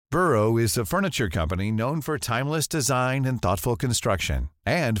Burrow is a furniture company known for timeless design and thoughtful construction,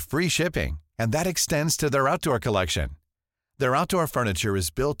 and free shipping, and that extends to their outdoor collection. Their outdoor furniture is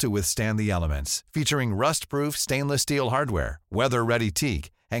built to withstand the elements, featuring rust-proof stainless steel hardware, weather-ready teak,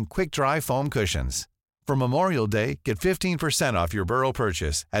 and quick-dry foam cushions. For Memorial Day, get 15% off your Burrow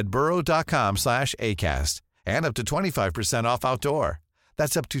purchase at burrow.com/ACAST and up to 25% off outdoor.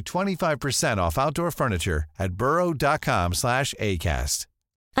 That's up to 25% off outdoor furniture at burrow.com/ACAST.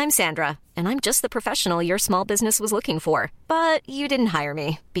 I'm Sandra, and I'm just the professional your small business was looking for. But you didn't hire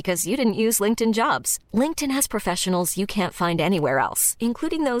me because you didn't use LinkedIn Jobs. LinkedIn has professionals you can't find anywhere else,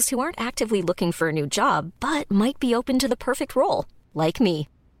 including those who aren't actively looking for a new job, but might be open to the perfect role, like me.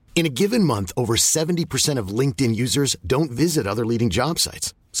 In a given month, over 70% of LinkedIn users don't visit other leading job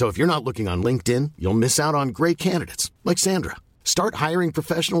sites. So if you're not looking on LinkedIn, you'll miss out on great candidates like Sandra. Start hiring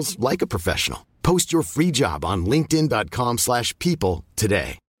professionals like a professional. Post your free job on linkedin.com/people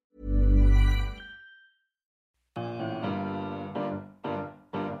today.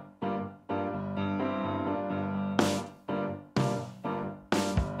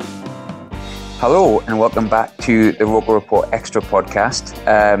 Hello and welcome back to the Roker Report Extra podcast.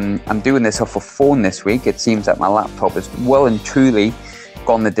 I'm doing this off a phone this week. It seems that my laptop is well and truly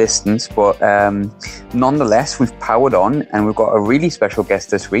gone the distance, but nonetheless we've powered on and we've got a really special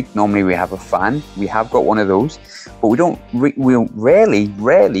guest this week. Normally we have a fan, we have got one of those, but we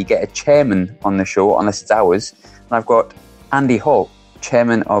rarely get a chairman on the show unless it's ours. And I've got Andy Hall,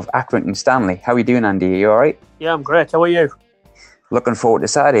 chairman of Accrington Stanley. How are you doing, Andy? Are you all right? Yeah, I'm great. How are you? Looking forward to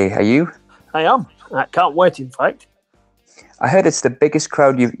Saturday. Are you? I am. I can't wait, in fact. I heard it's the biggest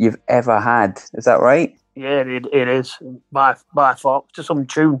crowd you've ever had. Is that right? Yeah, it is by far, to some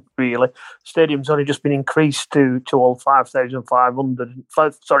tune, really. Stadium's only just been increased to all 5,400,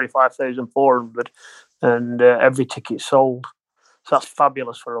 and every ticket sold. So that's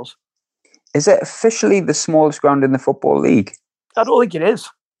fabulous for us. Is it officially the smallest ground in the Football League? I don't think it is.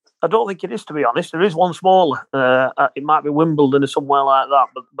 To be honest. There is one smaller. It might be Wimbledon or somewhere like that,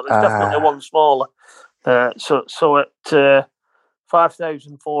 but there's definitely one smaller. So at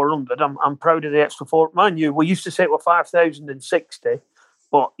 5,400, I'm proud of the extra four. Mind you, we used to say it were 5,060,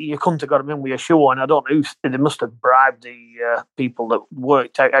 but you couldn't have got them in with a shoe on. I don't know. They must have bribed the people that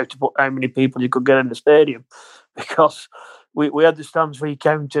worked out how to put how many people you could get in the stadium, because we had the stands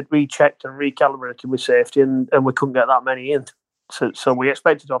recounted, rechecked and recalibrated with safety, and we couldn't get that many in. So we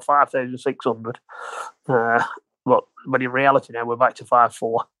expected to have 5,600, but in reality now we're back to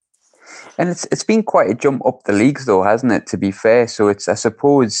 5,400. And it's been quite a jump up the leagues, though, hasn't it? To be fair, so I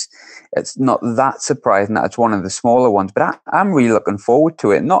suppose it's not that surprising that it's one of the smaller ones. But I'm really looking forward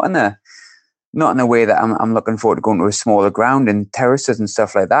to it. Not in a way that I'm looking forward to going to a smaller ground and terraces and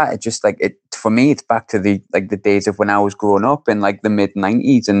stuff like that. It's just like for me. It's back to the days of when I was growing up in like the mid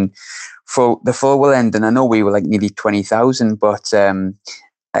 '90s, and for the full end. And I know we were like nearly 20,000, but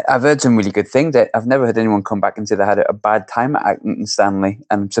I've heard some really good things. I've never heard anyone come back and say they had a bad time at Accrington Stanley.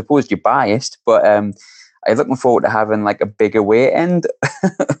 And I suppose you're biased, but I'm looking forward to having like a bigger away end.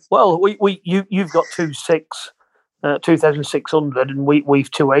 Well, you've got 2,600, and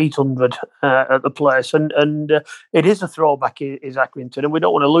we've 2,800 at the place, and it is a throwback. Is Accrington, and we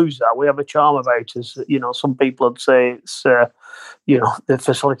don't want to lose that. We have a charm about us. Some people would say it's the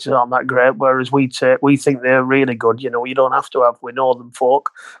facilities aren't that great, whereas we think they're really good. You don't have to have with Northern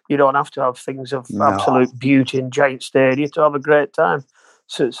folk. You don't have to have things of absolute beauty in giant stadia to have a great time.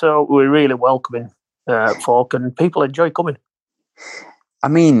 So we're really welcoming folk, and people enjoy coming. I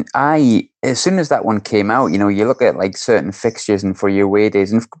mean, as soon as that one came out, you look at like certain fixtures and for your away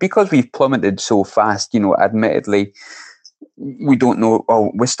days, and because we've plummeted so fast, admittedly, we don't know,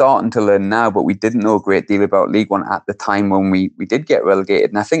 or we're starting to learn now, but we didn't know a great deal about League One at the time when we did get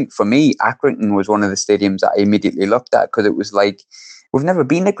relegated. And I think for me, Accrington was one of the stadiums that I immediately looked at, because it was like, we've never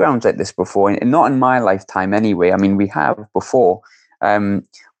been to grounds like this before, and not in my lifetime anyway. I mean, we have before,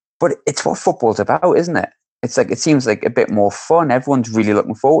 but it's what football's about, isn't it? It's like, it seems like a bit more fun. Everyone's really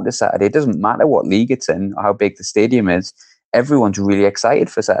looking forward to Saturday. It doesn't matter what league it's in or how big the stadium is. Everyone's really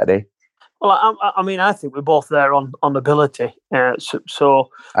excited for Saturday. Well, I think we're both there on ability. So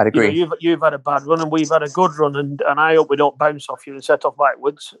I'd agree. You've had a bad run and we've had a good run, and I hope we don't bounce off you and set off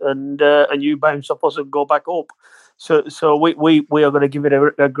backwards, and you bounce off us and go back up. So we are going to give it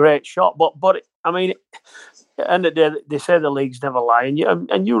a great shot. But I mean, at the end of the day, they say the leagues never lie,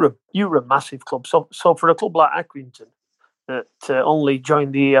 and you're a massive club. So for a club like Accrington that only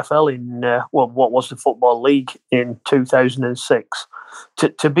joined the EFL in what was the Football League in 2006,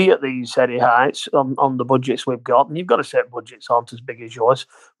 to be at these heady heights on the budgets we've got, and you've got to say budgets aren't as big as yours,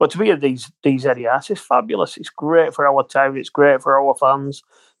 but to be at these heady heights is fabulous. It's great for our town. It's great for our fans.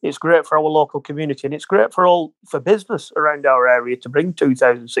 It's great for our local community, and it's great for business around our area to bring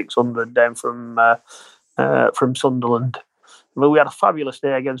 2,600 down from Sunderland. I mean, we had a fabulous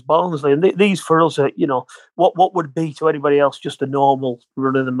day against Barnsley, and these for us are, what would be to anybody else just a normal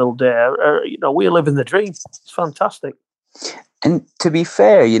run-of-the-mill day. We live in the dream. It's fantastic. And to be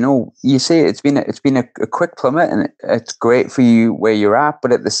fair, you say it's been a quick plummet, and it's great for you where you're at.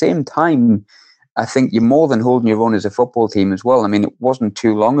 But at the same time, I think you're more than holding your own as a football team as well. I mean, it wasn't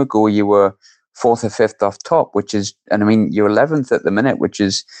too long ago you were 4th or 5th off top, you're 11th at the minute, which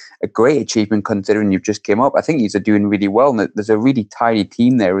is a great achievement considering you've just came up. I think you're doing really well, and there's a really tidy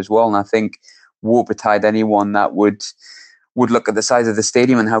team there as well. And I think woe betide anyone that would look at the size of the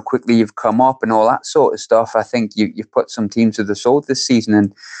stadium and how quickly you've come up and all that sort of stuff. I think you've put some teams to the sword this season,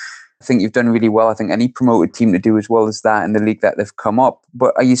 and I think you've done really well. I think any promoted team to do as well as that in the league that they've come up.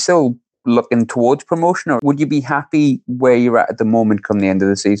 But are you still looking towards promotion, or would you be happy where you're at the moment come the end of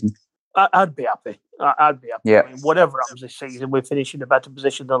the season? I'd be happy. I'd be happy. Yeah. I mean, whatever happens this season, we're finishing in a better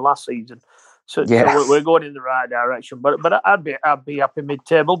position than last season. So we're going in the right direction. But I'd be happy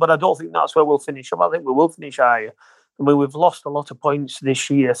mid-table, but I don't think that's where we'll finish up. I think we will finish higher. I mean, we've lost a lot of points this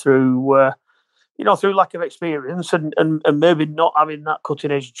year through lack of experience and maybe not having that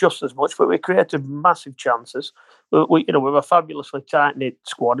cutting edge just as much, but we created massive chances. We have a fabulously tight-knit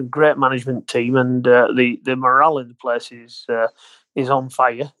squad and great management team, and the morale in the place is on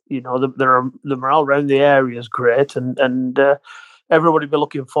fire. The morale around the area is great, and everybody will be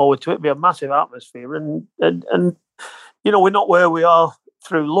looking forward to it. It'll be a massive atmosphere, and we're not where we are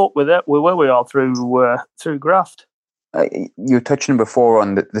through luck with it. We're where we are through graft. You were touching before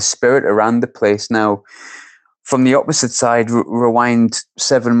on the spirit around the place. Now, from the opposite side, rewind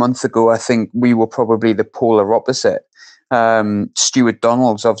 7 months ago, I think we were probably the polar opposite. Stuart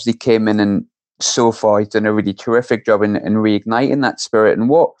Donalds obviously came in, and so far he's done a really terrific job in reigniting that spirit. And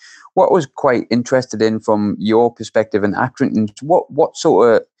what I was quite interested in from your perspective in Accrington, what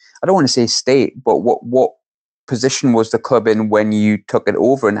sort of, I don't want to say state, but what position was the club in when you took it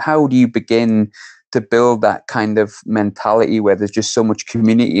over, and how do you begin to build that kind of mentality where there's just so much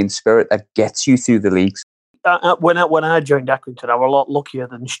community and spirit that gets you through the leagues? When I joined Accrington, I was a lot luckier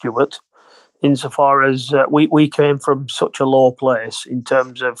than Stuart, insofar as we came from such a low place in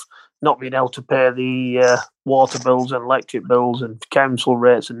terms of not being able to pay the water bills and electric bills and council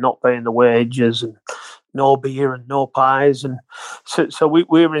rates, and not paying the wages, and no beer and no pies, and so we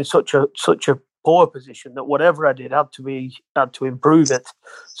were in such a poor position that whatever I did had to improve it.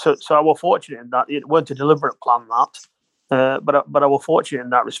 So I was fortunate in that it weren't a deliberate plan that, but I was fortunate in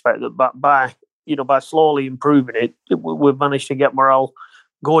that respect that by slowly improving it, we've managed to get morale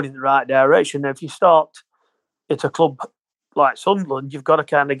going in the right direction. Now, if you start at a club like Sunderland, you've got to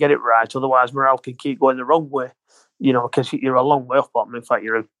kind of get it right, otherwise morale can keep going the wrong way. Because you're a long way off bottom. In fact,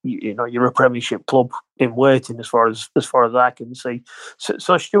 you're a Premiership club in waiting, as far as I can see.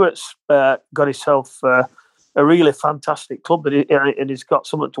 So Stuart's got himself a really fantastic club, and he's got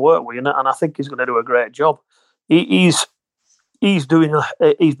something to work with, and I think he's going to do a great job. He's been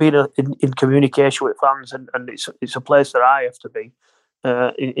in communication with fans, and it's a place that I have to be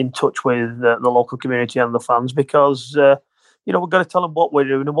in touch with the local community and the fans, because we've got to tell them what we're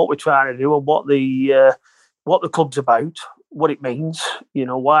doing and what we're trying to do, and what the club's about, what it means,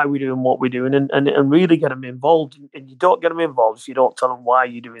 why we're doing what we're doing, and really get them involved. And you don't get them involved if you don't tell them why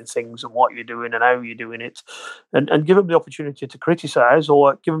you're doing things and what you're doing and how you're doing it, and give them the opportunity to criticise,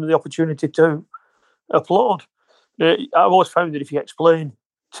 or give them the opportunity to applaud. I've always found that if you explain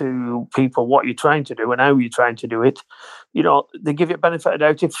to people what you're trying to do and how you're trying to do it, they give you a benefit of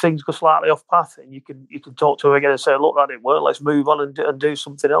doubt if things go slightly off path, and you can talk to them again and say, look, that didn't work, let's move on and do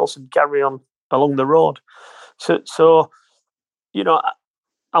something else and carry on along the road. So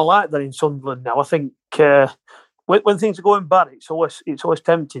I like that in Sunderland now. I think when things are going bad, it's always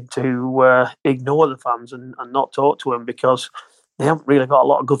tempting to ignore the fans and not talk to them, because they haven't really got a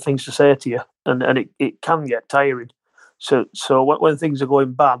lot of good things to say to you, and it can get tiring. So when things are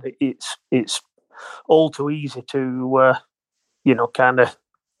going bad, it's all too easy to kind of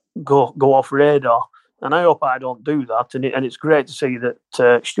go off radar. And I hope I don't do that. And it's great to see that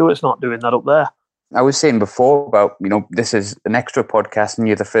Stuart's not doing that up there. I was saying before about, this is an extra podcast and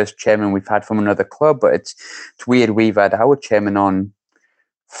you're the first chairman we've had from another club, but it's weird. We've had our chairman on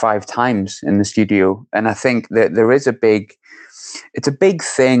 5 times in the studio. And I think that there is it's a big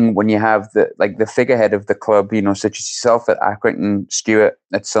thing when you have the figurehead of the club, such as yourself at Accrington, Stuart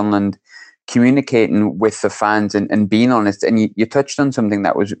at Sunderland, communicating with the fans and being honest. And you touched on something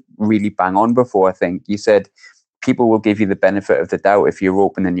that was really bang on before, I think. You said, people will give you the benefit of the doubt if you're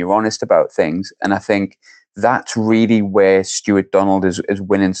open and you're honest about things. And I think that's really where Stuart Donald is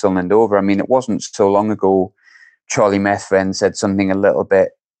winning Sunderland over. I mean, it wasn't so long ago Charlie Methven said something a little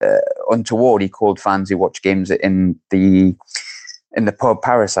bit untoward. He called fans who watch games in the pub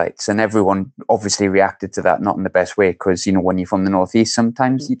parasites, and everyone obviously reacted to that not in the best way, because when you're from the northeast,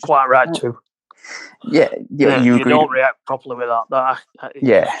 sometimes you just, quite right too. Yeah, you don't react properly with that.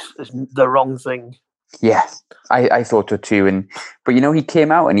 It's the wrong thing. Yeah, I thought so too. But he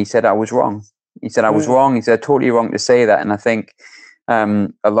came out and he said I was wrong. He said I was wrong. He said totally wrong to say that. And I think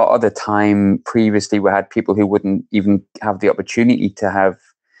a lot of the time previously we had people who wouldn't even have the opportunity to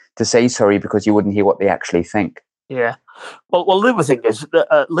say sorry because you wouldn't hear what they actually think. Yeah. Well, the other thing is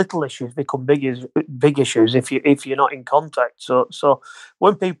that little issues become big issues if you're not in contact. So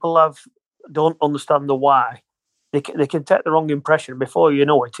when people don't understand the why, they can take the wrong impression. Before you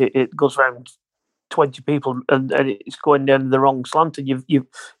know it, it goes around 20 people and it's going down the wrong slant. And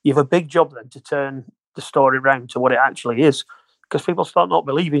you've a big job then to turn the story around to what it actually is, because people start not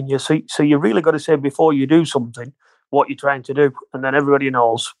believing you. So you really got to say before you do something what you're trying to do, and then everybody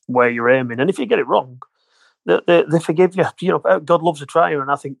knows where you're aiming. And if you get it wrong, they forgive you. God loves a tryer,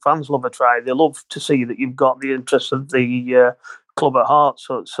 and I think fans love a try. They love to see that you've got the interests of the club at heart.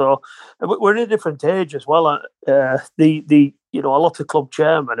 So we're in a different age as well. A lot of club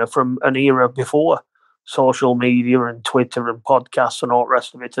chairmen are from an era before social media and Twitter and podcasts and all the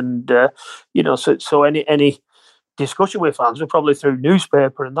rest of it. And so any discussion with fans were probably through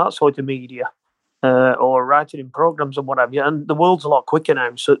newspaper and that sort of media. Or writing in programs and what have you, and the world's a lot quicker now.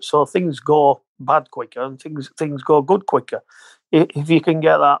 So things go bad quicker, and things go good quicker. If you can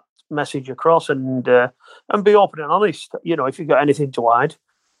get that message across and be open and honest, if you've got anything to hide,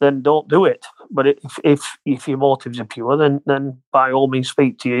 then don't do it. But if your motives are pure, then by all means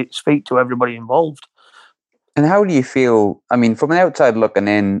speak to everybody involved. And how do you feel? I mean, from an outside looking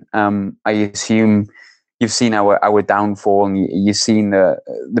in, I assume you've seen our downfall, and you've seen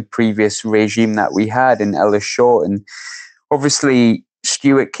the previous regime that we had in Ellis Short, and obviously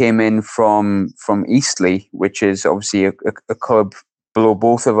Stuart came in from Eastleigh, which is obviously a club below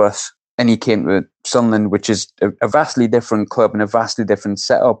both of us, and he came to Sunderland, which is a vastly different club and a vastly different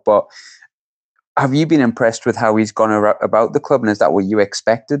setup. But have you been impressed with how he's gone about the club, and is that what you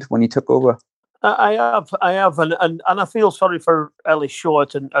expected when he took over? I have, and I feel sorry for Ellis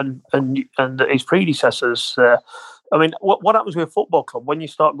Short and his predecessors. I mean, what happens with a football club when you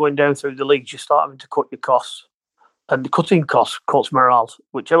start going down through the leagues? You start having to cut your costs, and cutting costs cuts morale.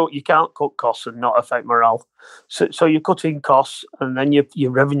 Whichever you can't cut costs and not affect morale. So you're cutting costs, and then your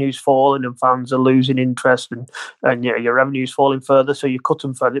revenue's falling, and fans are losing interest, and your revenue's falling further. So you cut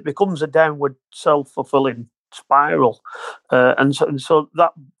them further. It becomes a downward self-fulfilling spiral, and so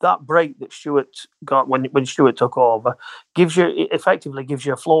that break that Stuart got when Stuart took over effectively gives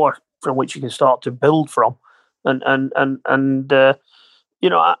you a floor from which you can start to build from, and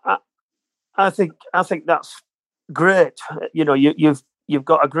I think that's great. You've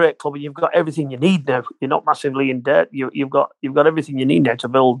got a great club, and you've got everything you need now. You're not massively in debt. You've got everything you need now to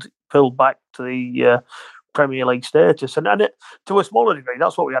build back to the Premier League status, and to a smaller degree,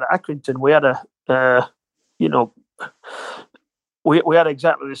 that's what we had at Accrington. We had we had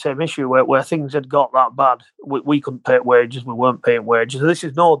exactly the same issue where things had got that bad. We couldn't pay wages. We weren't paying wages. This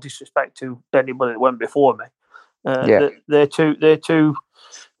is no disrespect to anybody that went before me. They too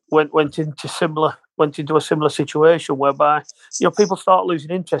went into a similar situation whereby people start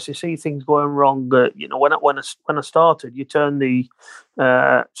losing interest. You see things going wrong. When I started, you turn the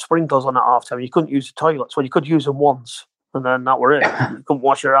sprinklers on at half time. You couldn't use the toilets. Well, you could use them once, and then that were it. You couldn't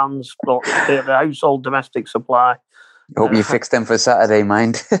wash your hands. But the household domestic supply. Hope you fixed them for Saturday,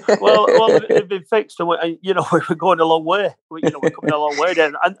 mind. well, they've been fixed, and we're going a long way. We're coming a long way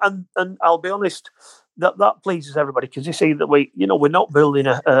then. And I'll be honest, that pleases everybody, because you see that we're not building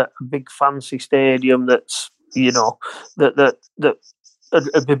a big fancy stadium that's that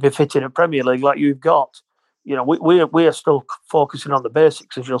would be befitting a Premier League like you've got. We are still focusing on the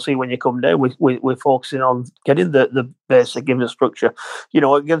basics, as you'll see when you come down. We're focusing on getting the basic infrastructure.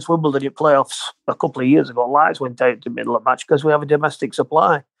 Against Wimbledon in playoffs a couple of years ago, lights went out in the middle of the match because we have a domestic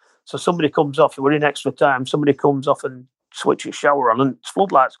supply. So somebody comes off, we're in extra time, somebody comes off and switches shower on, and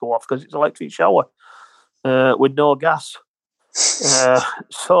floodlights go off because it's electric shower with no gas.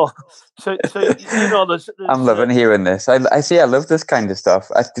 I'm loving hearing this. I love this kind of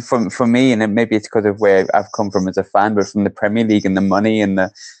stuff. For me, and maybe it's because of where I've come from as a fan, but from the Premier League and the money and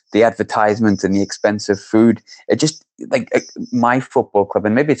the advertisement and the expensive food, it just like my football club,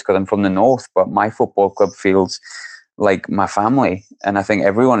 and maybe it's because I'm from the north, but my football club feels like my family, and I think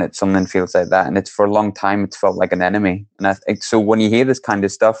everyone at Sunderland feels like that. And it's for a long time, it's felt like an enemy. And I think so when you hear this kind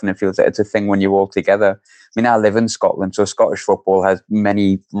of stuff, and it feels like it's a thing when you're all together. I mean, I live in Scotland, so Scottish football has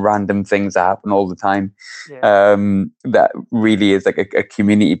many random things that happen all the time. Yeah. That really is like a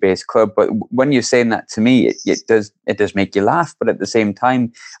community-based club. But when you're saying that to me, it does make you laugh. But at the same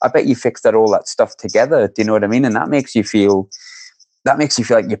time, I bet you fixed all that stuff together. Do you know what I mean? And that makes you feel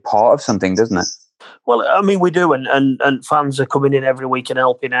like you're part of something, doesn't it? Well, I mean, we do, and fans are coming in every week and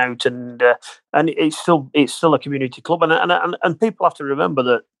helping out, and it's still a community club, and people have to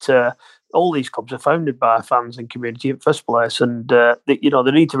remember that all these clubs are founded by fans and community in first place, and they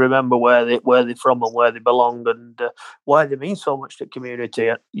need to remember where they're from and where they belong, and why they mean so much to community.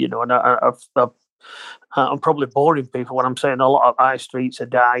 And I'm probably boring people when I'm saying a lot of high streets are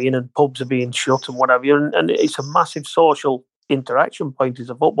dying and pubs are being shut and whatever, and it's a massive social interaction point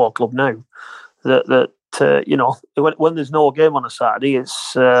as a football club now. That when there's no game on a Saturday,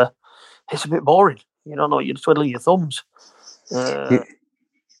 it's a bit boring. You don't know, you're twiddling your thumbs.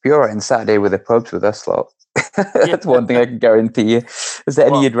 You're right on Saturday with the pubs with us lot. That's one thing I can guarantee you. Is there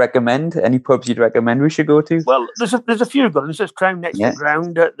any you'd recommend? Any pubs you'd recommend we should go to? Well, there's a few good ones. There's Crown next to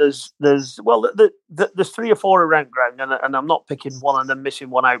Ground. There's 3 or 4 around Ground, and I'm not picking one and then missing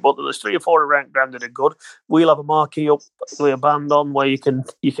one out. But there's 3 or 4 around Ground that are good. We'll have a marquee up with a band on where you can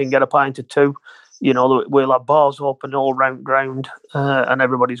get a pint or two. We'll have bars open all round Ground, and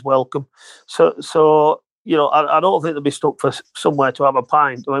everybody's welcome. So I don't think they'll be stuck for somewhere to have a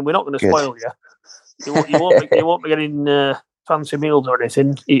pint. I mean, we're not going to spoil you. You won't be getting fancy meals or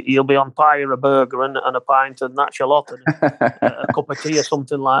anything. You'll be on pie or a burger and a pint, and that's your lot, and a cup of tea or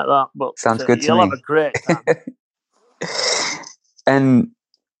something like that. But sounds good to me. You'll have a great time. And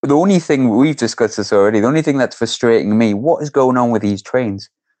the only thing, we've discussed this already, the only thing that's frustrating me, what is going on with these trains?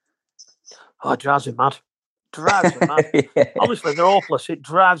 Oh, it drives me mad. Yeah. Honestly, they're hopeless. It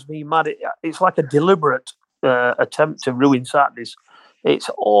drives me mad. It's like a deliberate attempt to ruin Saturdays.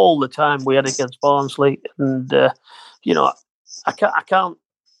 It's all the time we had against Barnsley, and I can't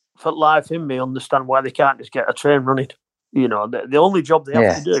for life in me understand why they can't just get a train running. The only job they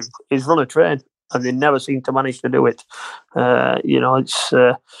have to do is run a train, and they never seem to manage to do it.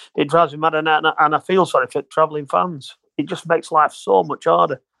 It drives me mad, and I feel sorry for travelling fans. It just makes life so much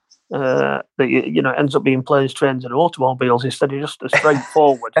harder. That it ends up being planes, trains, and automobiles instead of just a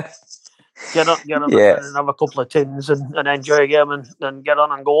straightforward. Get on and have a couple of tins and enjoy a game and get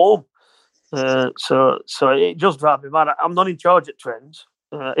on and go home. So it just drives me mad. I'm not in charge at trains.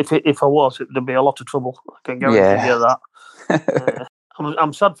 If I was, there'd be a lot of trouble. I can guarantee you that.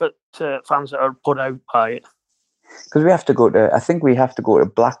 I'm sad for fans that are put out by it. Because we have to go to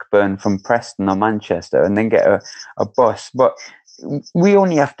Blackburn from Preston or Manchester and then get a bus. But we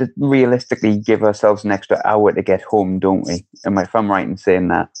only have to realistically give ourselves an extra hour to get home, don't we? If I'm right in saying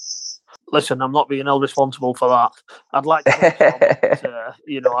that. Listen, I'm not being held responsible for that. I'd like to,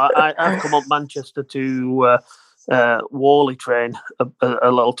 I've come up Manchester to Worley train, a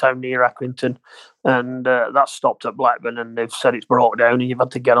little town near Accrington, and that's stopped at Blackburn, and they've said it's broke down, and you've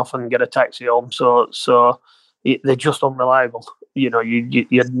had to get off and get a taxi home. So they're just unreliable.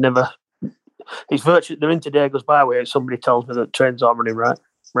 You'd never. It's virtually they're in today goes by where somebody tells me that trains aren't running right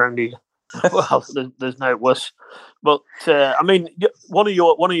round here. Well, there's no worse. But I mean, one of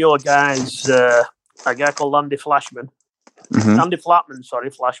your guys, a guy called Andy Flashman, Andy Flatman,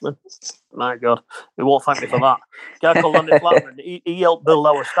 Flashman. My God, he won't thank me for that. A guy called Andy Flatman. He helped build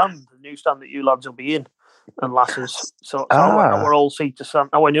our stand, the new stand that you lads will be in, and lasses. So our all-seater stand,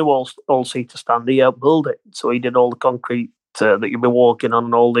 our new all-seater stand, he helped build it. So he did all the concrete that you'll be walking on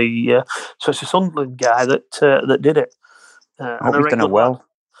and all the. So it's a Sunderland guy that did it. And he's done it well.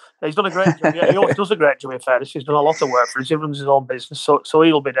 He's done a great job. Yeah, he always does a great job in fairness. He's done a lot of work for us. He runs his own business, so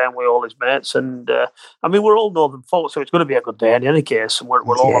he'll be down with all his mates. And I mean, we're all northern folk, so it's going to be a good day in any case. And we're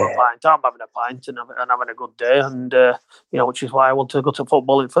all on a pint. I'm having a pint and having a good day, and which is why I want to go to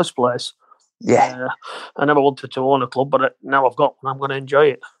football in the first place. Yeah, I never wanted to own a club, but now I've got one. I'm going to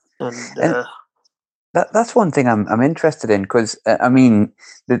enjoy it. And that's one thing I'm interested in, because I mean,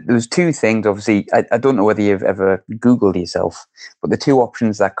 there's 2 things. Obviously, I don't know whether you've ever Googled yourself, but the 2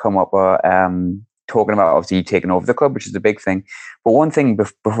 options that come up are talking about obviously you taking over the club, which is a big thing. But one thing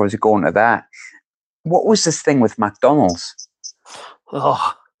before we go into that, what was this thing with McDonald's?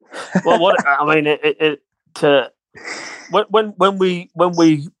 Oh, well, what I mean, when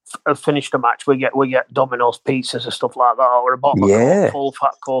we have finished a match, we get Domino's pizzas and stuff like that, or a bottle of Coke, full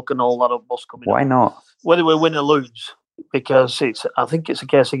fat Coke and all that bus coming. Why not? Whether we win or lose, because I think it's a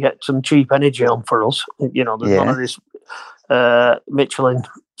case of get some cheap energy on for us. There's none of this Michelin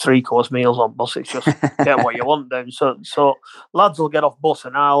 3-course meals on bus. It's just get what you want down. So lads will get off bus,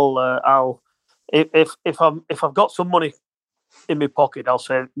 and I'll if I've got some money in my pocket, I'll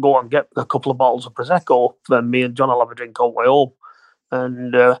say go and get a couple of bottles of Prosecco. Then me and John will have a drink on the way home.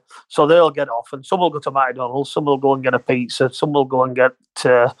 And so they'll get off, and some will go to McDonald's, some will go and get a pizza, some will go and get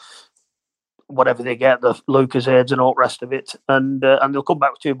whatever they get, the Lucasades and all the rest of it, and they'll come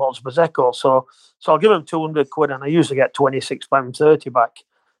back with 2 bottles of Prosecco. So I'll give them £200, and I usually get £26.30 back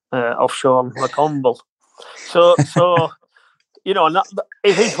off Sean McConville. So you know, and that,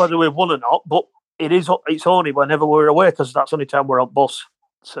 it is whether we've won or not, but it's only whenever we're away, because that's the only time we're on bus.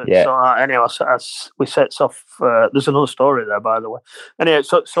 So anyway, as we sets off. There's another story there, by the way. Anyway,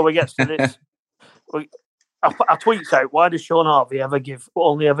 so we get to this. I tweets out, why does Sean Harvey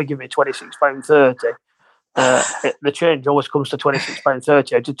only ever give me £26.30? The change always comes to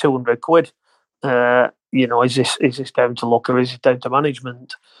 £26.30 out of £200. You know, is this down to luck, or is it down to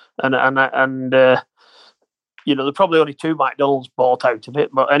management? And you know, there are probably only 2 McDonald's bought out of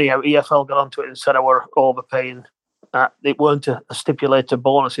it. But anyhow, EFL got onto it and said I were overpaying. It weren't a stipulated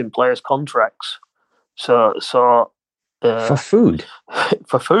bonus in players' contracts. So for food,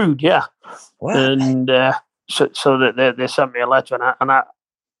 yeah. What? And so that they sent me a letter, and I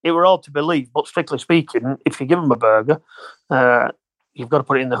it were hard to believe, but strictly speaking, if you give them a burger, you've got to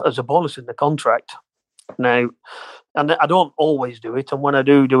put it as a bonus in the contract. Now, and I don't always do it, and when I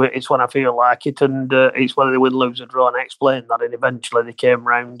do it, it's when I feel like it, and it's whether they win, lose, or draw. And I explained that, and eventually they came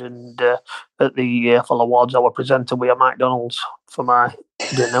round, and at the EFL Awards, I was presented with a McDonald's for my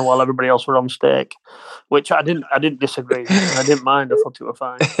dinner while everybody else were on steak, which I didn't disagree with. I didn't mind. I thought it was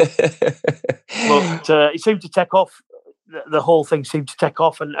fine, but it seemed to take off. The whole thing seemed to take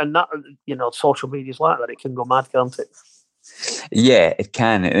off, and that, you know, social media's like that. It can go mad, can't it? Yeah, it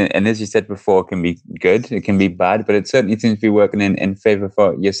can. And as you said before, it can be good, it can be bad, but it certainly seems to be working in favour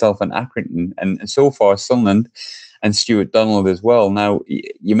for yourself and Accrington, and so far Sunderland and Stuart Donald as well. Now,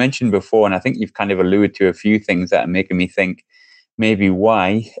 you mentioned before, and I think you've kind of alluded to a few things that are making me think maybe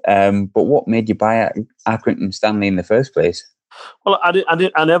why, but what made you buy Accrington Stanley in the first place? Well, it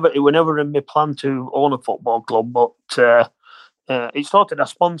was never in my plan to own a football club, but it started, I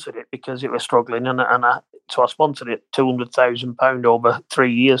sponsored it because it was struggling, so I sponsored it £200,000 over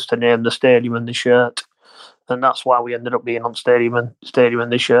 3 years to name the stadium and the shirt, and that's why we ended up being on stadium and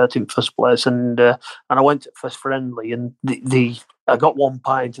the shirt in first place. And I went to first friendly, and I got 1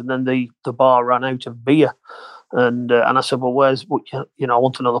 pint, and then the bar ran out of beer, and I said, well, where's, you know, I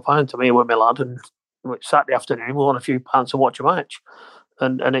want another pint. I'm here with my lad, and Saturday afternoon we want a few pints and watch a match,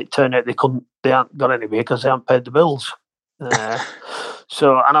 and it turned out they hadn't got any beer because they hadn't paid the bills.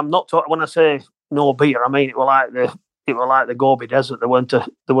 So, and I'm not talking, when I say no beer, I mean it were like the Gobi Desert. They weren't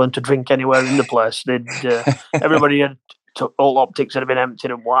to drink anywhere in the place. Everybody had all optics had been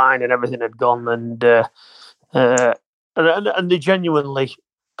emptied, and wine and everything had gone, and they genuinely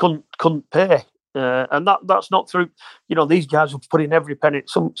couldn't pay. And that's not through, you know, these guys have put in every penny.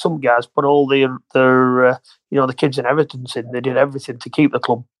 Some guys put all their you know, the kids' inheritance in. They did everything to keep the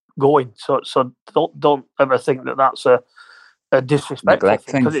club going. So don't ever think that that's a disrespectful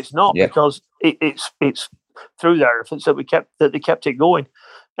thing, because it's not. Yeah. Because it's through their efforts that they kept it going.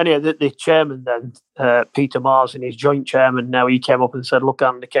 Anyway, the chairman then, Peter Marsden, his joint chairman, now he came up and said, "Look,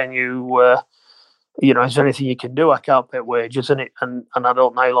 Andy, can you, you know, is there anything you can do? I can't pay wages, and I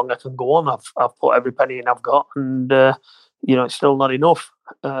don't know how long I can go on. I've put every penny in I've got, and you know, it's still not enough.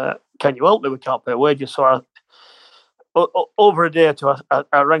 Can you help me? We can't pay wages." So over a day or two,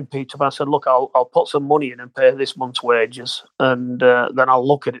 I rang Peter and I said, "Look, I'll put some money in and pay this month's wages, and then I'll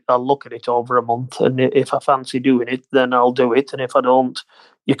look at it over a month. And if I fancy doing it, then I'll do it. And if I don't,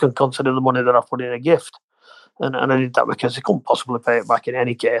 you can consider the money that I've put in a gift." And I did that because they couldn't possibly pay it back in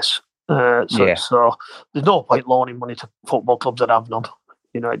any case. So there's no point loaning money to football clubs that have none.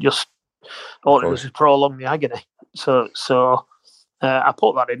 You know, it was just prolong the agony. So I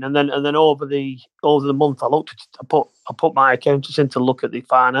put that in, and then over the month I looked at it. I put my accountants in to look at the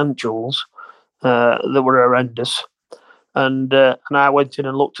financials that were horrendous, and I went in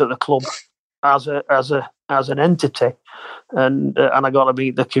and looked at the club as an entity, and I got to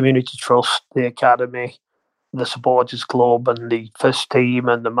meet the community trust, the academy, the supporters club, and the first team,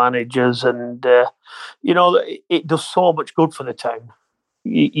 and the managers, and you know, it does so much good for the town.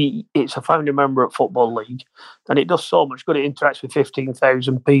 It's a founding member at Football League, and it does so much good. It interacts with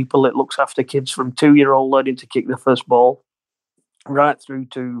 15,000 people. It looks after kids from 2-year-old learning to kick the first ball, right through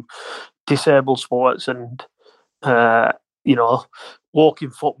to disabled sports, and you know,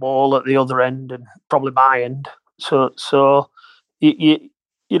 walking football at the other end, and probably my end. So you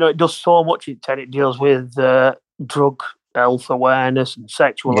know, it does so much. It deals with drug health awareness and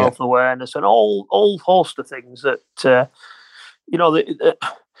sexual health awareness and all host of things that that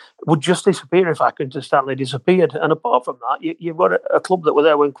would just disappear if Accrington Stanley disappeared. And apart from that, you've got a club that were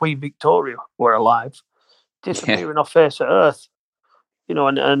there when Queen Victoria were alive, disappearing off face of earth.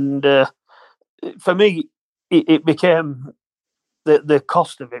 And for me, it became the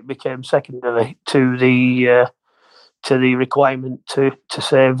cost of it became secondary to the requirement to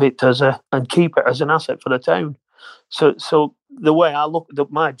save it and keep it as an asset for the town. So the way I look at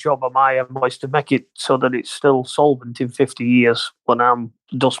my job and my aim is to make it so that it's still solvent in 50 years when I'm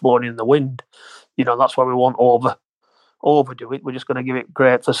dust blowing in the wind. That's why we won't overdo it. We're just going to give it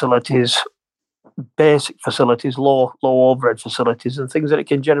great facilities, basic facilities, low overhead facilities, and things that it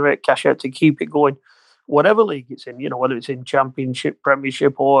can generate cash out to keep it going, whatever league it's in. Whether it's in Championship,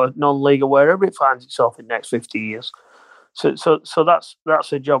 Premiership, or non-league, or wherever it finds itself in the next 50 years. So that's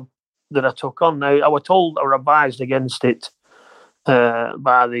a job that I took on. Now I was told or advised against it by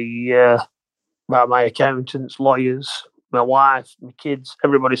my accountants, lawyers, my wife, my kids.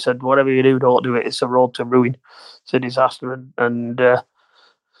 Everybody said, whatever you do, don't do it. It's a road to ruin. It's a disaster. But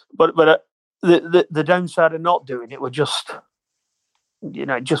the downside of not doing it was just,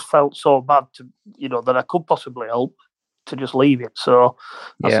 it just felt so bad to, that I could possibly help to just leave it. So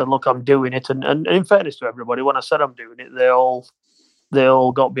I said, look, I'm doing it. And in fairness to everybody, when I said I'm doing it, they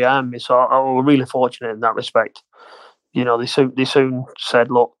all got behind me. So I was really fortunate in that respect. They soon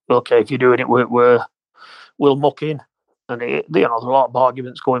said, look, okay, if you're doing it, we'll muck in. And there's a lot of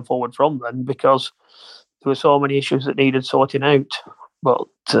arguments going forward from then because there were so many issues that needed sorting out. But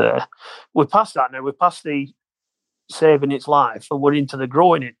we're past that now. We're past the saving its life and we're into the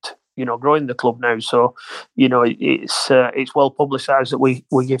growing the club now. So, it's well publicised that we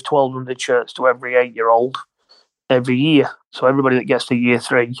give 1,200 shirts to every 8-year-old every year. So everybody that gets to year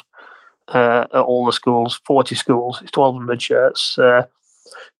 3 at all the schools, 40 schools, it's 1,200 shirts.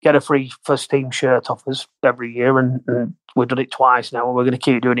 Get a free first team shirt off us every year, and we've done it twice now, and we're going to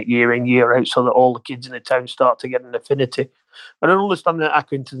keep doing it year in, year out, so that all the kids in the town start to get an affinity. And I understand that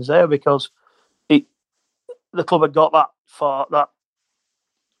Accrington's there because the club had got that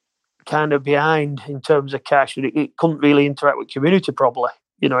kind of behind in terms of cash, and it couldn't really interact with community properly.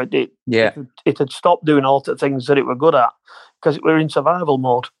 It had stopped doing all the things that it were good at because it were in survival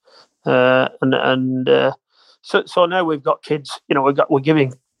mode. So now we've got kids. We're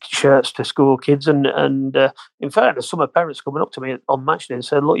giving shirts to school kids, and in fairness, some of the parents coming up to me on match day and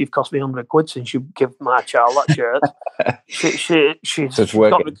said, "Look, you've cost me £100 since you give my child that shirt." She's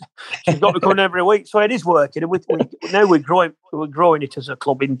got me coming every week, so it is working. And now we're growing it as a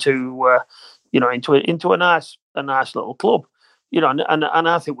club into a nice little club. And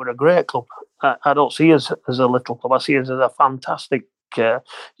I think we're a great club. I don't see us as a little club. I see us as a fantastic, our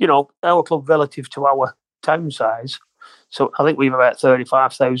club relative to our town size. So I think we've about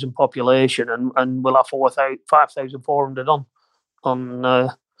 35,000 population, and we'll have 5,400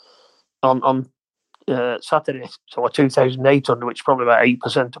 on Saturday. So 2,800, which is probably about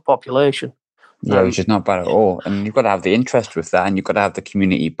 8% of population. Yeah, which is not bad at all. And you've got to have the interest with that, and you've got to have the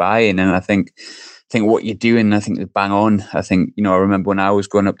community buy-in. And I think what you're doing, I think, is bang on. I think, I remember when I was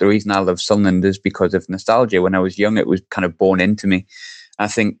growing up, the reason I love Sunderland is because of nostalgia. When I was young, it was kind of born into me. I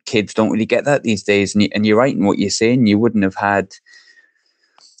think kids don't really get that these days. And you're right in what you're saying. You wouldn't have had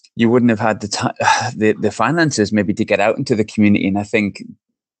the finances maybe to get out into the community. And I think,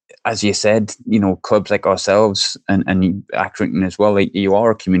 as you said, clubs like ourselves and Accrington as well, like, you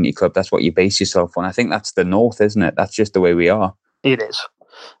are a community club. That's what you base yourself on. I think that's the North, isn't it? That's just the way we are. It is.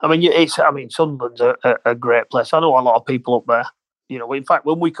 Sunderland's a great place. I know a lot of people up there. In fact,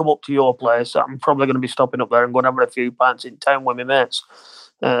 when we come up to your place, I'm probably going to be stopping up there and going to have a few pints in town with my mates.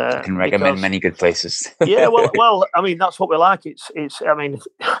 I can recommend many good places. Yeah, well, that's what we like. It's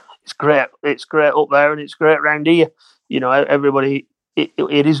great. It's great up there, and it's great around here. Everybody.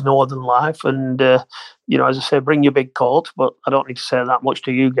 It is northern life, and as I say, bring your big coat. But I don't need to say that much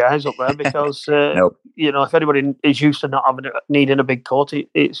to you guys up there because nope. If anybody is used to not needing a big coat,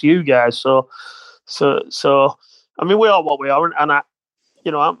 it's you guys. So we are what we are, and I'm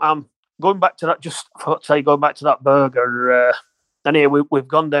going back to that. Just to say, going back to that burger. And here we've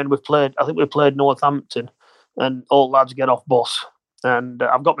gone down. We've played. I think we played Northampton, and all lads get off bus. And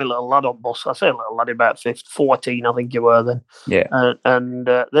I've got my little lad on bus. I say little lad, about 14, I think you were then. Yeah. And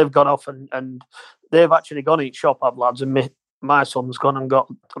they've gone off and they've actually gone eat shop, have lads, and my son's gone and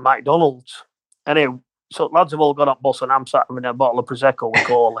got a McDonald's. Anyway, so lads have all got up bus, and I'm sat having a bottle of Prosecco with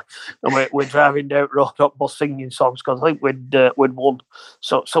Corley, and we're driving down road up bus singing songs because I think we'd won.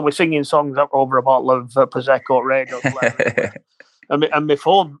 So we're singing songs over a bottle of Prosecco, radio. and my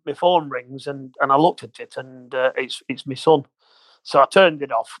phone rings, and I looked at it, and it's my son. So I turned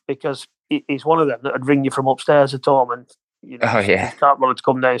it off because he's one of them that would ring you from upstairs at home, and you just can't bother to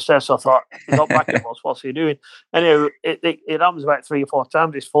come downstairs. So I thought, he's not back at us. What's he doing? Anyway, it happens about 3 or 4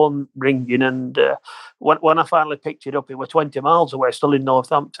 times. His phone ringing, and when I finally picked it up, it was 20 miles away, still in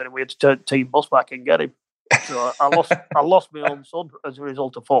Northampton, and we had to turn the team bus back and get him. So I lost my own son as a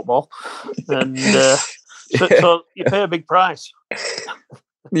result of football, and so you pay a big price.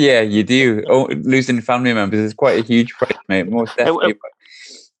 Yeah, you do. Oh, losing family members is quite a huge price, mate. Most definitely.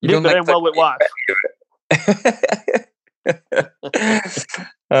 You don't like well with wife.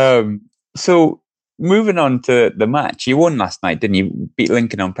 So moving on to the match, you won last night, didn't you? Beat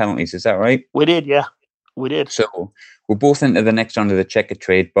Lincoln on penalties, is that right? We did, yeah. We did. So we're both into the next round of the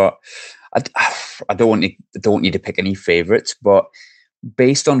Checkatrade, but I don't want you to pick any favourites, but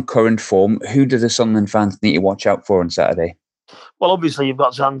based on current form, who do the Sunderland fans need to watch out for on Saturday? Well, obviously you've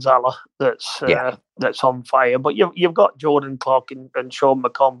got Zanzala that's on fire, but you've got Jordan Clark and Sean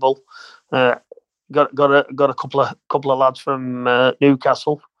McConville. Got a couple of lads from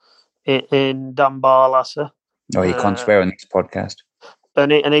Newcastle in Dan Barlasser. Oh, you can't swear on this podcast.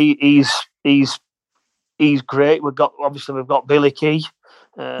 And he's great. We've got Billy Key.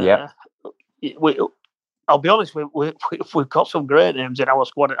 I'll be honest, we've got some great names in our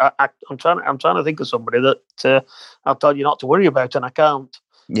squad. I'm trying to think of somebody that I'll tell you not to worry about, and I can't.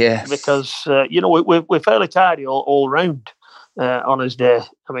 Yeah, because we're fairly tidy all round on his day.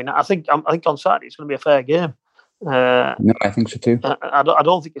 I mean, I think on Saturday it's going to be a fair game. No, I think so too. I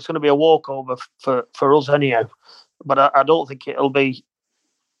don't think it's going to be a walkover for us anyhow, but I don't think it'll be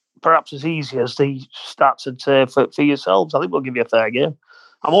perhaps as easy as the stats would say for yourselves. I think we'll give you a fair game.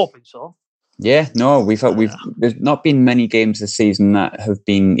 I'm hoping so. Yeah, no, there's not been many games this season that have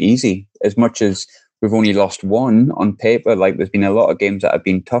been easy. As much as we've only lost one on paper, like there's been a lot of games that have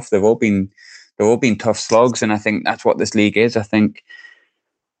been tough. They've all been tough slogs, and I think that's what this league is. I think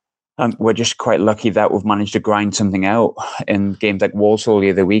we're just quite lucky that we've managed to grind something out in games like Walsall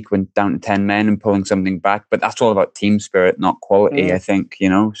the other week, went down to 10 men and pulling something back. But that's all about team spirit, not quality. I think,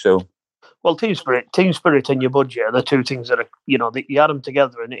 so. Well, team spirit and your budget are the two things that are, you add them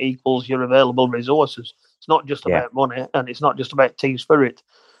together and it equals your available resources. It's not just about money, and it's not just about team spirit.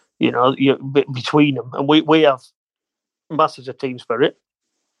 You're between them, and we have masses of team spirit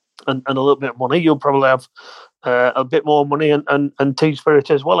and a little bit of money. You'll probably have a bit more money and team spirit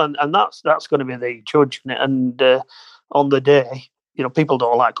as well, and that's going to be the judge. And on the day, people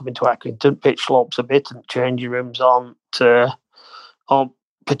don't like coming to Accrington. Pitch slopes a bit, and changing rooms aren't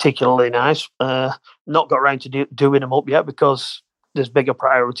particularly nice. Not got around to doing them up yet because there's bigger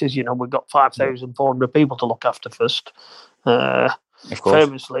priorities. We've got 5,400 people to look after first. Of course.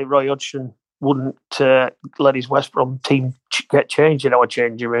 Famously, Roy Hodgson wouldn't let his West Brom team get changed in our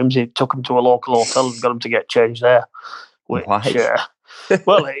changing rooms. He took them to a local hotel and got them to get changed there. Which, well,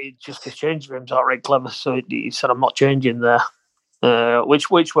 it's just his changing rooms aren't very clever, so he said, "I'm not changing there."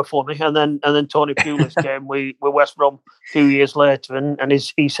 Which were funny, and then Tony Pulis came with West Brom a few years later, and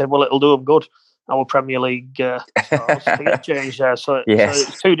he said, "Well, it'll do them good." Our Premier League stars to get changed there, so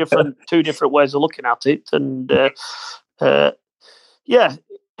it's two different ways of looking at it, and I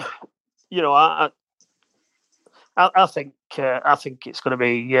think it's going to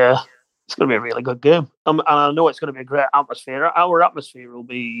be a really good game, and I know it's going to be a great atmosphere. Our atmosphere will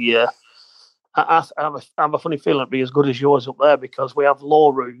be. I have a funny feeling it'll be as good as yours up there because we have low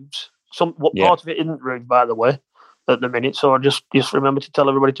roofs. Part of it isn't roofed, by the way, at the minute. So just remember to tell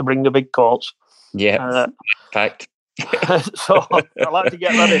everybody to bring the big coats. Yeah, fact. So I like to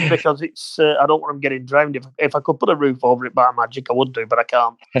get that in because it's. I don't want them getting drowned. If I could put a roof over it by magic, I would do, but I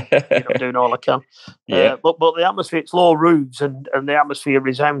can't. I'm doing all I can. Yeah. But the atmosphere, it's low roofs, and the atmosphere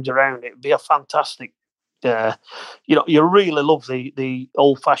resounds around it. It'd be a fantastic. You really love the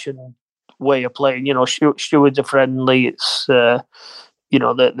old fashioned way of playing. Stewards are friendly. It's they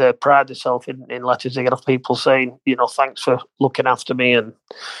pride themselves in letters they get off people saying, thanks for looking after me, and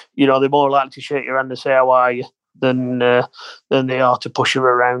they're more likely to shake your hand and say how are you than they are to push you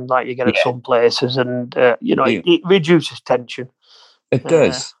around like you get at some places, and it reduces tension. It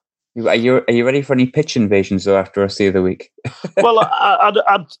does. Are you ready for any pitch invasions though after us the other week? Well,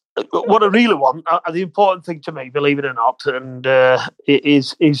 what I really want, the important thing to me, believe it or not, and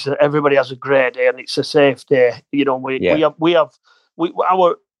is everybody has a great day and it's a safe day. You're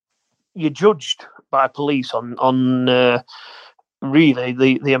judged by police on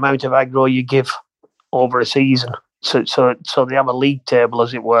really the amount of aggro you give over a season. So they have a league table,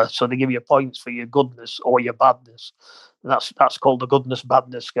 as it were. So they give you points for your goodness or your badness. And that's called the goodness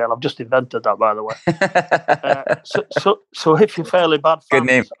badness scale. I've just invented that, by the way. So if you're fairly bad fans, good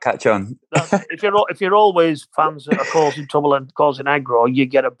name. Catch on. if you're always fans that are causing trouble and causing aggro, you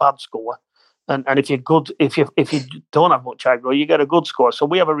get a bad score. And if you're good, if you don't have much aggro, you get a good score. So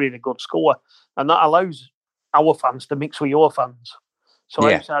we have a really good score, and that allows our fans to mix with your fans. So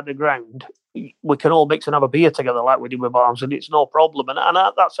outside the ground, we can all mix and have a beer together like we do with Barnes, and it's no problem. And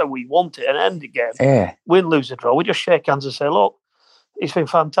that's how we want it. And end the game, win, lose, or draw. We just shake hands and say, look, it's been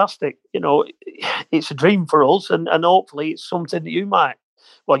fantastic. It's a dream for us, and hopefully it's something that you might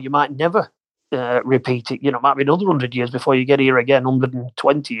never repeat it. It might be another 100 years before you get here again,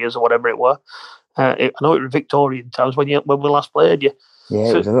 120 years or whatever it were. I know it was Victorian times when we last played you.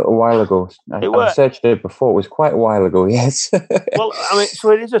 Yeah, it was a little while ago. I searched it before. It was quite a while ago, yes. Well, I mean,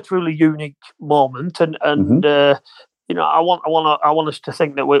 so it is a truly unique moment, and I want us to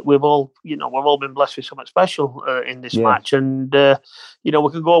think that we've all been blessed with something special in this match, and we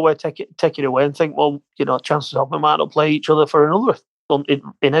can go away, take it away, and think, well, chances are we might not play each other for another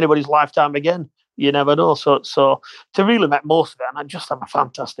in anybody's lifetime again. You never know. So to really make most of it, and just have a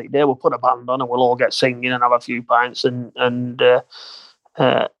fantastic day. We'll put a band on, and we'll all get singing and have a few pints, and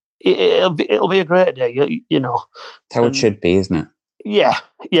it'll be a great day. How it should be, isn't it? Yeah,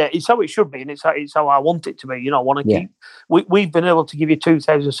 it's how it should be, and it's how I want it to be. I want to keep. We've been able to give you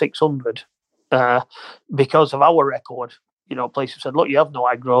 2,600 because of our record. Places have said, "Look, you have no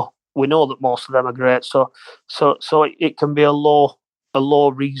aggro." We know that most of them are great, so it can be a low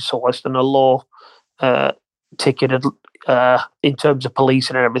resourced and a low ticketed in terms of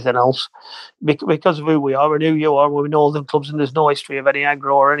policing and everything else, because of who we are and who you are. We know the clubs, and there's no history of any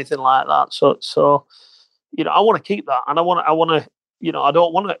aggro or anything like that. So I want to keep that, and I want to. I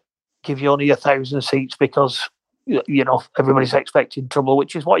don't want to give you only 1,000 seats because everybody's expecting trouble,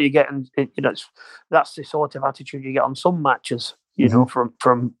 which is what you get, and that's the sort of attitude you get on some matches.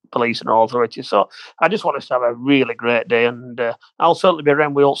 From police and authorities. So I just want us to have a really great day, and I'll certainly be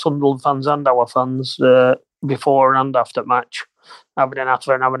around with all Sunderland fans and our fans before and after match, having an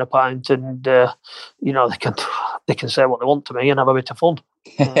atmosphere and having a pint, and they can say what they want to me and have a bit of fun.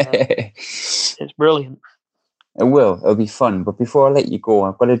 It's brilliant. It will. It'll be fun. But before I let you go,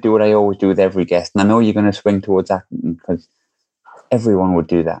 I've got to do what I always do with every guest, and I know you're going to swing towards Accrington because everyone would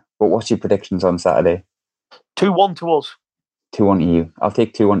do that. But what's your predictions on Saturday? 2-1 to us. 2-1 to you. I'll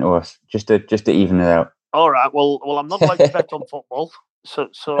take 2-1 to us, just to even it out. All right. Well, I'm not allowed to bet on football, so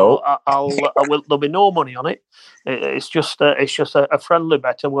no. I will. There'll be no money on it. It's just a friendly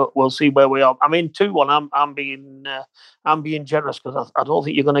bet, and we'll see where we are. I mean, 2-1. I'm being generous because I don't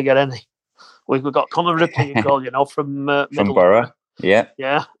think you're going to get any. We've got Conor Ripley, from Borough. Yeah.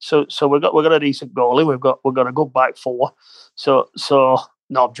 Yeah. So we've got a decent goalie. We've got a good back four. So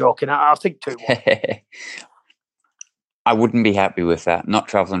no, I'm joking. I think 2-1. I wouldn't be happy with that. Not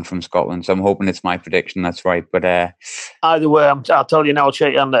travelling from Scotland, so I'm hoping it's my prediction that's right. But either way, I'll tell you now. I'll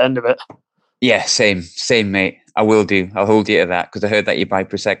shake you on the end of it. Yeah, same, mate. I will do. I'll hold you to that because I heard that you buy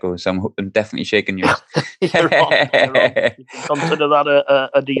Prosecco, so I'm definitely shaking yours. You're on. You can consider that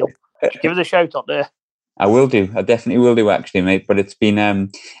a deal. Give us a shout up there. I will do. I definitely will do, actually, mate. But it's been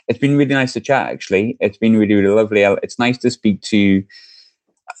really nice to chat. Actually, it's been really, really lovely. It's nice to speak to.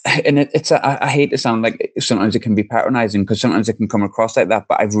 And I hate to sound like sometimes it can be patronising because sometimes it can come across like that.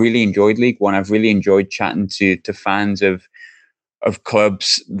 But I've really enjoyed League One. I've really enjoyed chatting to fans of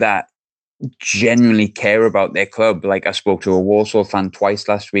clubs that genuinely care about their club. Like I spoke to a Walsall fan twice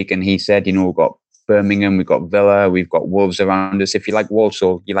last week, and he said, we've got Birmingham, we've got Villa, we've got Wolves around us. If you like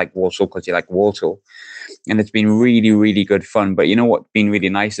Walsall, you like Walsall because you like Walsall. And it's been really, really good fun. But you know what's been really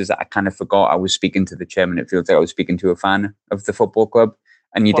nice is that I kind of forgot I was speaking to the chairman. It feels like I was speaking to a fan of the football club.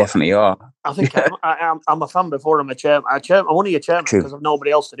 And you definitely are. I think I'm a fan before I'm a chairman. I'm only a chairman because I've nobody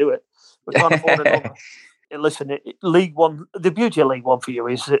else to do it. We can't afford another. Listen, League One, the beauty of League One for you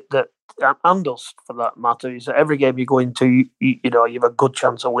is that and us for that matter, is that every game you go into, you have a good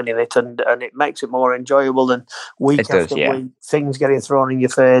chance of winning it, and it makes it more enjoyable than week after week, things getting thrown in your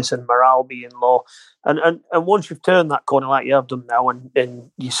face and morale being low. And once you've turned that corner like you have done now,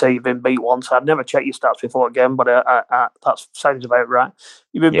 and you say you've been beat once, I've never checked your stats before again, but that sounds about right.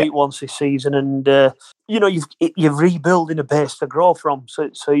 You've been beat once this season, and you're rebuilding a base to grow from.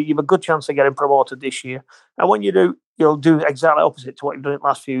 So you've a good chance of getting promoted this year. And when you do, you'll do exactly opposite to what you've done in the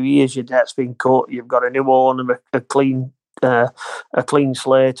last few years. Your debt's been cut. You've got a new owner, a clean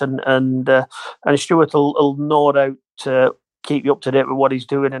slate, and Stuart will no doubt keep you up to date with what he's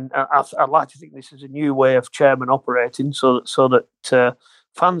doing. And I'd like to think this is a new way of chairman operating, so that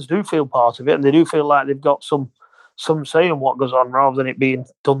fans do feel part of it, and they do feel like they've got some say in what goes on rather than it being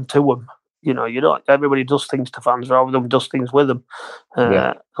done to them. You know, you don't. Everybody does things to fans rather than does things with them.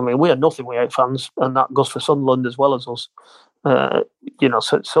 I mean, we are nothing without fans, and that goes for Sunderland as well as us. You know,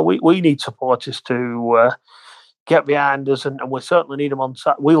 so we need supporters to get behind us, and we certainly need them on.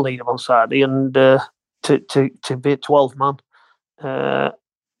 We'll need them on Saturday, and to be 12 man.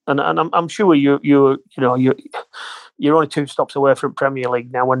 And I'm sure you're only 2 stops away from Premier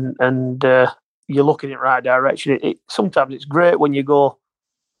League now, and you're looking in the right direction. Sometimes it's great when you go,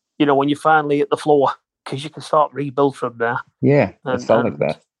 you know, when you finally hit the floor, because you can start rebuild from there. Yeah, it's all like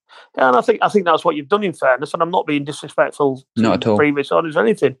that. And I think that's what you've done, in fairness. And I'm not being disrespectful to previous owners or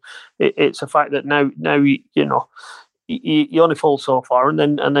anything. It's a fact that now you know you only fall so far, and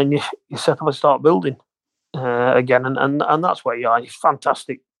then you set up and start building again, and that's where you are. It's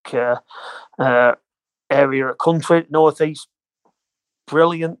fantastic area of country, northeast,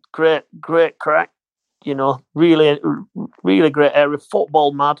 brilliant, great crack. You know, really great area,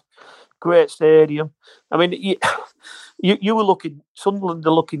 football mad, great stadium. I mean, you were looking, Sunderland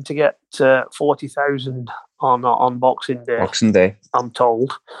are looking to get 40,000 on Boxing Day. Boxing Day, I'm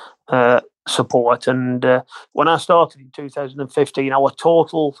told, support. And when I started in 2015, our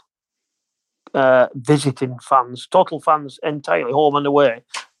total visiting fans, entirely home and away,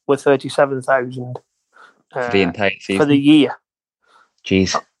 were 37,000 for the entire season, for the year.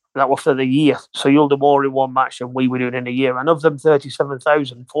 Jeez. That was for the year. So you'll do more in one match than we were doing in a year. And of them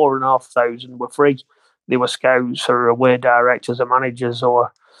 37,000, 4,500 were free. They were scouts or away directors or managers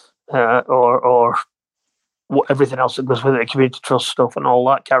or everything else that goes with it, community trust stuff and all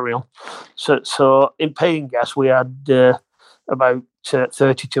that carry on. So in paying guests, we had about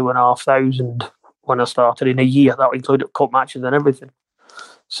 32,500 when I started in a year. That included cup matches and everything.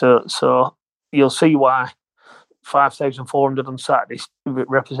 So you'll see why 5,400 on Saturday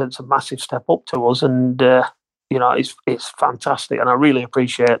represents a massive step up to us, and you know, it's fantastic, and I really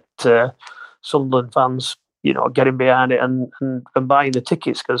appreciate Sunderland fans, you know, getting behind it and buying the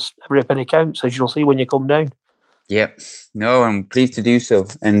tickets, because every penny counts, as you'll see when you come down. Yep. No, I'm pleased to do so,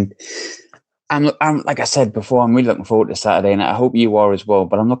 and I'm like I said before, I'm really looking forward to Saturday, and I hope you are as well.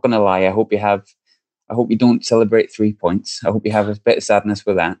 But I'm not going to lie, I hope you don't celebrate 3 points. I hope you have a bit of sadness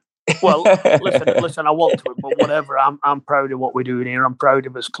with that. Well, listen. I want to, but whatever. I'm proud of what we're doing here. I'm proud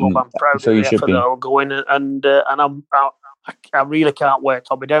of this club. I'm proud of the effort that will go in, and I really can't wait.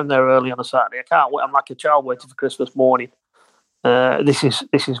 I'll be down there early on a Saturday. I can't wait. I'm like a child waiting for Christmas morning. This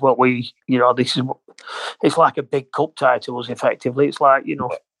is what we, you know. It's like a big cup tie to us. Effectively, it's like, you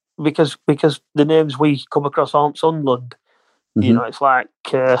know, because the names we come across aren't Sunderland. Mm-hmm. You know, it's like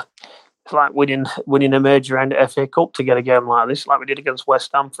winning a major round at FA Cup to get a game like this, like we did against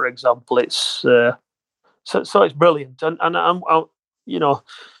West Ham, for example. It's so it's brilliant, and I'm you know,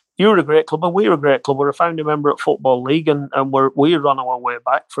 you're a great club and we're a great club. We're a founding member at Football League, and we're on our way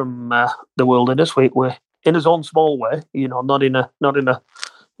back from the wilderness. We're in his own small way, you know, not in a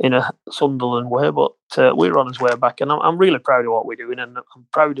Sunderland way, but we're on his way back, and I'm really proud of what we're doing, and I'm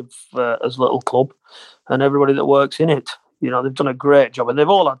proud of us little club and everybody that works in it. You know, they've done a great job, and they've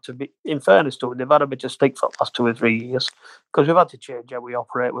all had to be, in fairness to them, they've had a bit of stick for the last 2 or 3 years, because we've had to change how we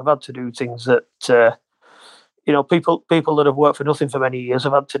operate. We've had to do things that, you know, people that have worked for nothing for many years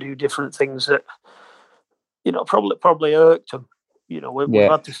have had to do different things that, you know, probably irked them. You know, we've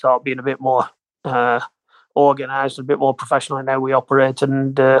had to start being a bit more organised, a bit more professional in how we operate,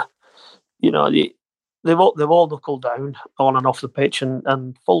 and you know, they've all knuckled down on and off the pitch,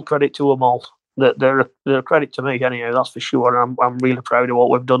 and full credit to them all. They're a credit to me, anyhow, that's for sure. And I'm really proud of what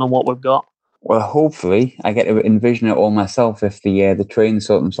we've done and what we've got. Well, hopefully, I get to envision it all myself if the train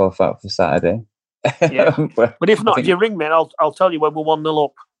sort themselves out for Saturday. Yeah, but if not, if you ring me, I'll tell you when we're 1-0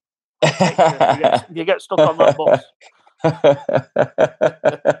 up. If you get stuck on that bus.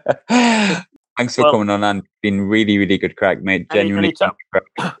 Thanks for coming on, and been really, really good crack, mate. Genuinely.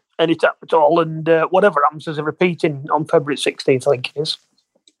 Anytime at all, and whatever happens, there's a repeating on February 16th, I think it is.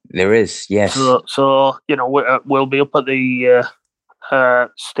 There is, yes. So you know, we'll be up at the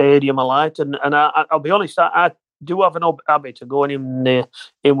Stadium of Light, and I'll be honest, I do have an habit of going in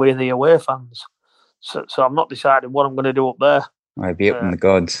with the away fans. So I'm not deciding what I'm going to do up there. I'll be up in the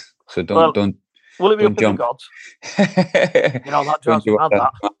gods, so don't. Will it be up in the gods? You know, that drives me mad.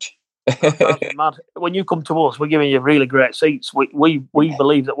 That drives me mad. When you come to us, we're giving you really great seats. We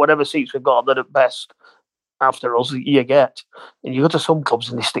believe that whatever seats we've got, that at best after us you get, and you go to some clubs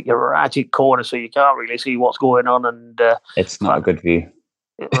and they stick you right in the corner, so you can't really see what's going on, and it's not a good view.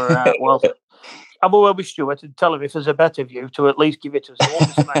 Right, well, have a word with Stuart and tell him if there's a better view to at least give it to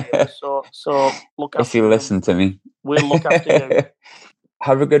us. So look after if you listen to me, we'll look after you.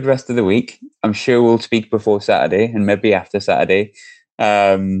 Have a good rest of the week. I'm sure we'll speak before Saturday and maybe after Saturday.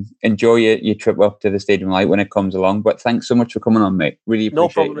 Enjoy your trip up to the Stadium Light when it comes along. But thanks so much for coming on, mate. Really appreciate No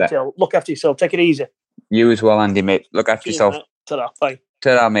problem at all. Look after yourself. Take it easy. You as well, Andy, mate. Look after yourself. Mate. Ta-ra. Bye.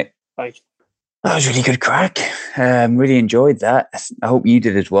 Ta-ra, mate. Bye. That was really good crack. Really enjoyed that. I hope you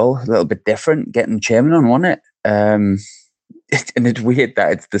did as well. A little bit different, getting the chairman on, wasn't it? And it's weird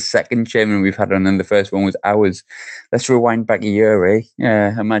that it's the second chairman we've had on, and the first one was ours. Let's rewind back a year, eh?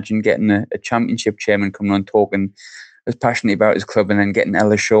 Imagine getting a championship chairman coming on talking as passionately about his club, and then getting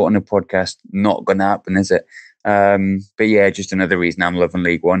Ella Short on a podcast. Not going to happen, is it? But yeah, just another reason I'm loving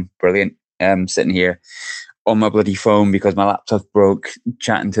League One. Brilliant. Sitting here on my bloody phone because my laptop broke,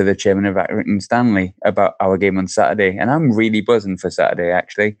 chatting to the chairman of Accrington Stanley about our game on Saturday. And I'm really buzzing for Saturday,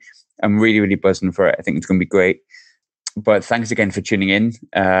 actually. I'm really, really buzzing for it. I think it's going to be great. But thanks again for tuning in.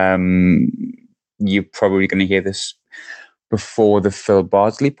 You're probably going to hear this before the Phil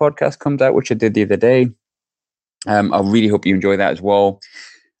Bardsley podcast comes out, which I did the other day. I really hope you enjoy that as well.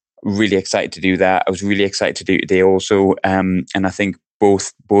 Really excited to do that. I was really excited to do it today also. And I think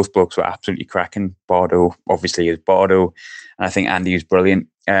both blokes were absolutely cracking. Bardo obviously is Bardo, and I think Andy was brilliant.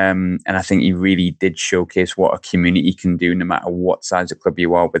 And I think he really did showcase what a community can do, no matter what size of club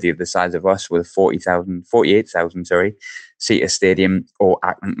you are, whether you're the size of us with a 48,000 seater stadium, or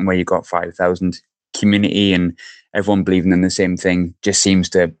Accrington where you got 5,000. Community and everyone believing in the same thing just seems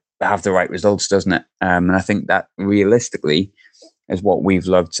to have the right results, doesn't it? And I think that realistically is what we've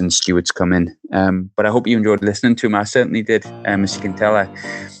loved since Stuart's come in. But I hope you enjoyed listening to him. I certainly did. As you can tell, I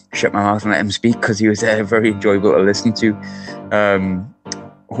shut my mouth and let him speak because he was very enjoyable to listen to.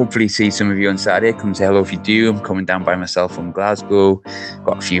 Hopefully see some of you on Saturday. Come say hello if you do. I'm coming down by myself from Glasgow.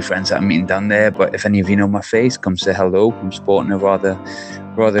 Got a few friends that I'm meeting down there, but if any of you know my face, come say hello. I'm sporting a rather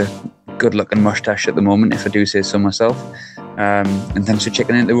good looking mustache at the moment, if I do say so myself. And thanks for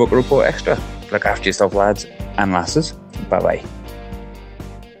checking in the Roker Report Extra. Look after yourself, lads and lasses. Bye bye.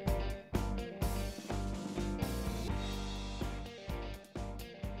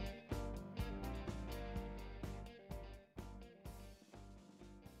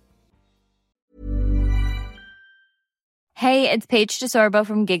 Hey, it's Paige DeSorbo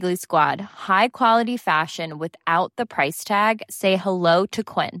from Giggly Squad. High quality fashion without the price tag. Say hello to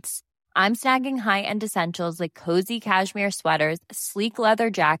Quince. I'm snagging high-end essentials like cozy cashmere sweaters, sleek leather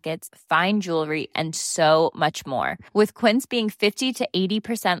jackets, fine jewelry, and so much more. With Quince being 50 to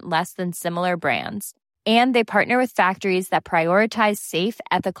 80% less than similar brands. And they partner with factories that prioritize safe,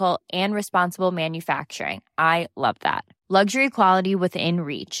 ethical, and responsible manufacturing. I love that. Luxury quality within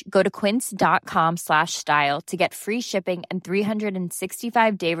reach. Go to quince.com/style to get free shipping and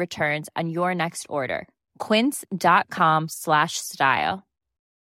 365-day returns on your next order. Quince.com/style.